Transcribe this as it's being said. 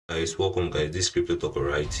Guys, welcome guys. This Crypto Talk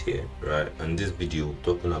right here, right? And this video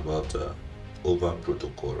talking about over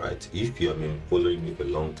protocol, right? If you have been following me for a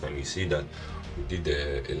long time, you see that we did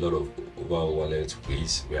a lot of over wallet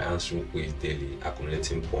quiz. We're answering quiz daily,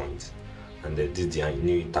 accumulating points, and this is their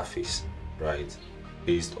new interface, right?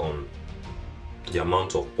 Based on the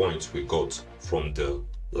amount of points we got from the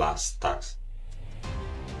last tax.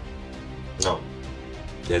 Now,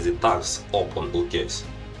 there's a tax up on OKX.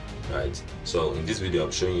 Right, so in this video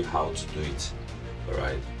I'm showing you how to do it. All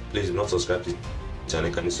right, please do not subscribe to the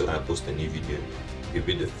channel. Can you so I post a new video, you'll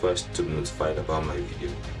be the first to be notified about my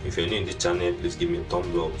video. If you're new in this channel, please give me a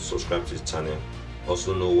thumbs up, subscribe to the channel.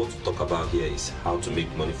 Also know what to talk about here is how to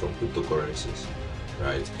make money from cryptocurrencies,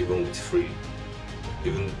 right? Even with free,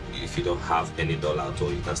 even if you don't have any dollar at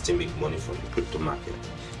all, you can still make money from the crypto market.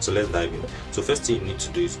 So let's dive in. So first thing you need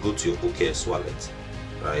to do is go to your OKX wallet,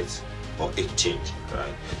 right, or exchange,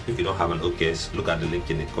 right? If you don't have an OKX, look at the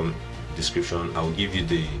link in the description. I'll give you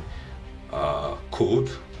the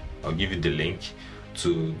code, I'll give you the link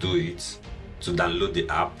to do it, to download the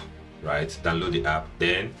app, right? Download the app.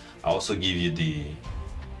 Then I'll also give you the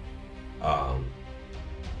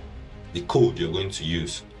code you're going to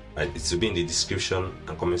use, right? It will be in the description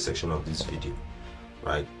and comment section of this video,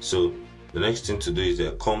 right? So the next thing to do is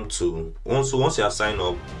come to once you have signed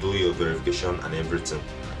up, do your verification and everything.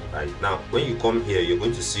 Right now, when you come here, you're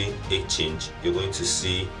going to see exchange, you're going to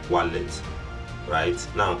see wallet. Right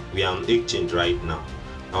now, we are on exchange right now.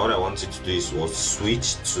 Now, what I want you to do is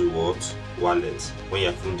switch to what? Wallet when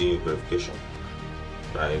you're doing your verification.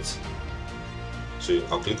 Right, so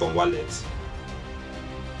I'll click on wallet.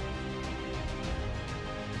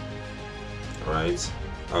 Right,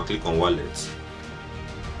 I'll click on wallet.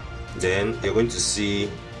 Then you're going to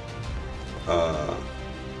see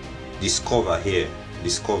discover here.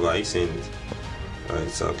 Discover, are you seeing it? Alright,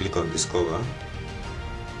 so I'll click on discover.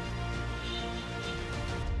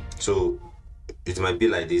 So it might be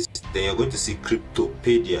like this. Then you're going to see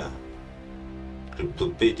Cryptopedia.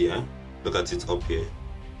 Cryptopedia, look at it up here.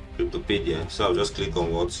 Cryptopedia. So I'll just click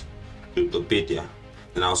on what? Cryptopedia.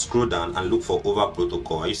 Then I'll scroll down and look for over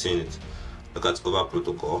protocol. Are you seeing it? Look at over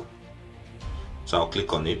protocol. So I'll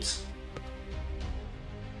click on it.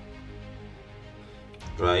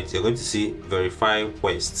 Right, you're going to see verify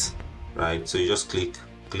request, right? So you just click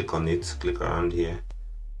on it, click around here.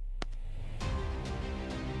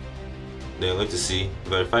 Then you're going to see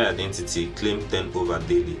verify identity, claim 10 over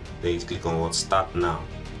daily. Then you click on what? Start now.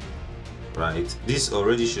 Right, this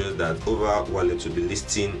already shows that over wallet will be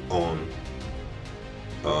listing on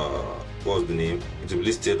what's the name? It will be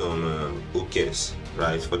listed on OKX,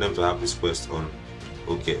 right? For them to have this quest on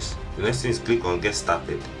OKX. The next thing is click on get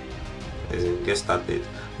started. Get started.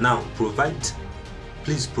 Now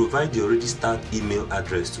please provide your registered email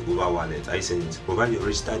address to over wallet. I say it. Provide your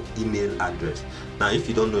registered email address. Now if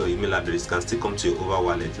you don't know your email address, you can still come to your over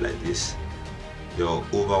wallet like this, your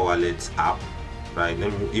over wallet app, right?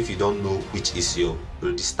 If you don't know which is your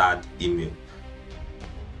registered email,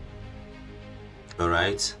 all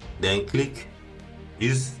right, then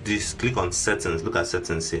use this, click on settings. Look at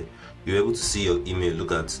settings here. You're able to see your email.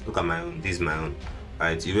 Look at my own. This is my own.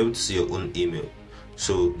 Right, you'll be able to see your own email.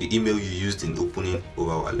 So the email you used in opening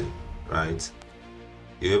over wallet, right?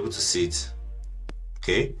 You're able to see it.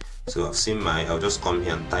 Okay, so I've seen I'll just come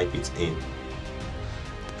here and type it in.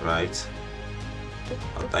 Right,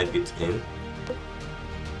 I'll type it in.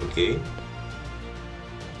 Okay,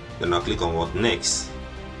 then I'll click on what? Next.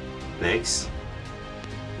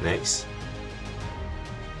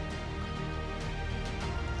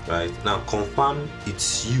 Right, now confirm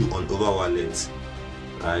it's you on over wallet.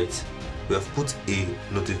 Right, we have put a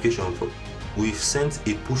notification we've sent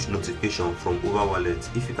a push notification from over wallet.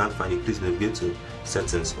 If you can't find it, please navigate to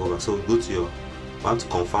settings over. So we go to we have to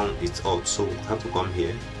confirm it out. So we have to come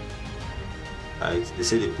here. Right, they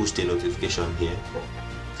say they pushed a notification here.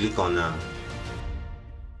 Click on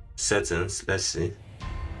settings. Let's see.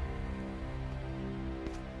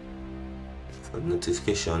 For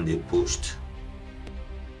notification they pushed.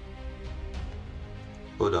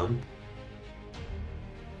 Hold on.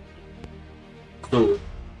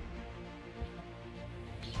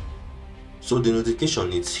 So the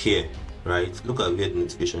notification is here, right? Look at where the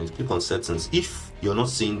notification is. Click on settings. If you're not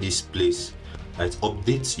seeing this place, right,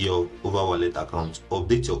 update your over wallet account.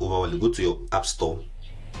 Update your over wallet. Go to your app store,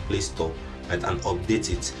 Play Store, right, and update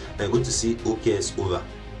it. Then you're going to see OKX over.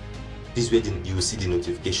 This is where you will see the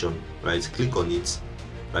notification, right? Click on it.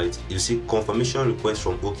 Right, you see confirmation request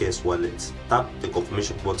from OKX wallet. Tap the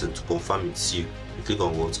confirmation button to confirm it's you. You click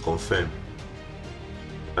on what? Confirm.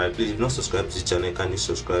 Alright, please, if you're not subscribed to this channel, kindly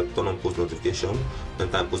subscribe, turn on post notification.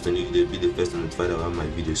 When I post a new video, be the first to notified about my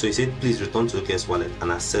video. So he said, please return to OKX wallet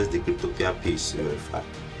and access the Cryptopedia page to verify.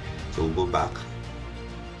 So we'll go back.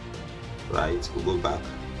 Right, we'll go back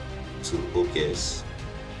to OKX.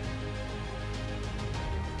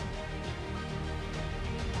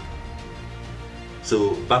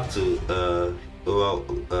 So back to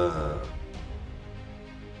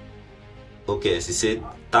OKX. He said,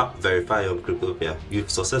 tap verify on Cryptopedia. You've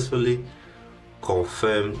successfully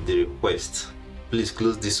confirmed the request. Please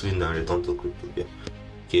close this window and return to Cryptopedia.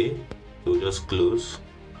 Okay, so just close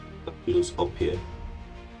up here,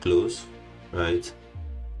 close, right,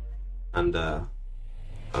 and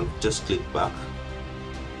just click back,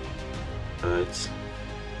 right,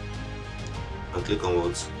 and click on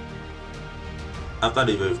what. After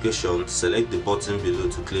the verification, select the button below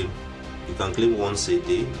to claim. You can claim once a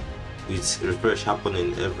day with refresh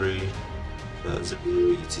happening every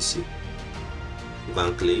 0 etc. You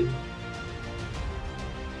can claim.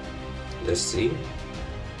 Let's see.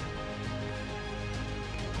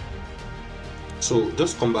 So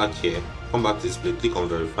just come back here, come back to this place, click on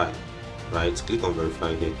verify, right? Click on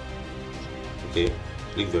verify here. Okay,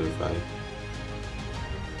 click verify.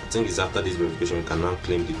 I think it's after this verification you can now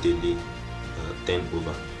claim the daily 10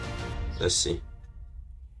 over. Let's see.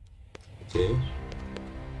 Okay.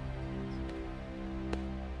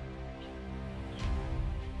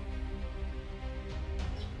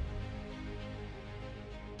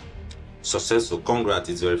 Successful. Congrats,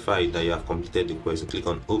 it's verified that you have completed the quest. So click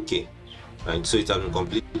on OK. Right, so it has been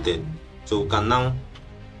completed. So we can now,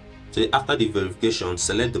 so after the verification,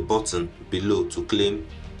 select the button below to claim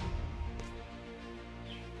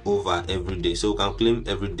over every day. So we can claim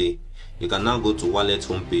every day. You can now go to wallet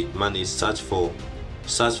homepage, manage, search for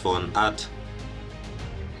an ad,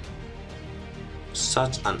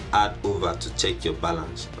 search an ad over to check your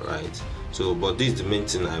balance. Right, so but this is the main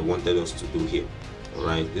thing I wanted us to do here. All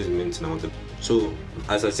right, this is the main thing I wanted. So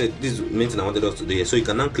as I said, this is the main thing I wanted us to do here. So you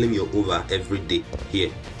can now claim your over every day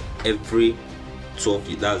here, every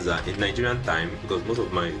 12. That's in Nigerian time, because most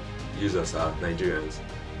of my users are Nigerians.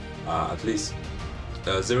 At least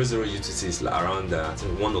 00 UTC is around I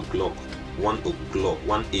think 1 o'clock,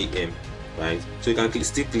 1 a.m. right? So you can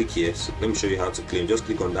still click here. So let me show you how to claim. Just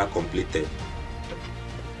click on that completed.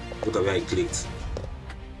 Look at where I clicked.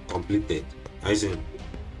 Completed. I see.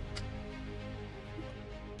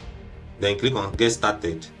 Then click on get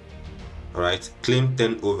started. Alright, claim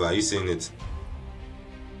 10 over. Are you seeing it?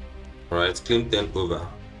 Alright, claim 10 over.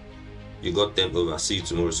 You got 10 over. See you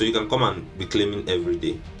tomorrow. So you can come and be claiming every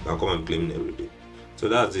day. You can come and claim every day. So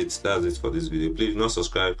that's it for this video. Please, if not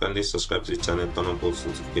subscribe, kindly subscribe to the channel, turn on post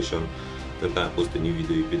notification. When I post a new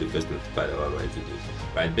video, you'll be the first notified about my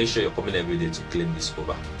videos. Right, make sure you're coming every day to claim this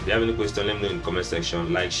over. If you have any question, let me know in the comment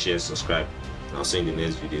section. Like, share, subscribe, and I'll see you in the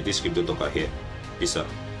next video. This is Cryptopedia here. Peace out.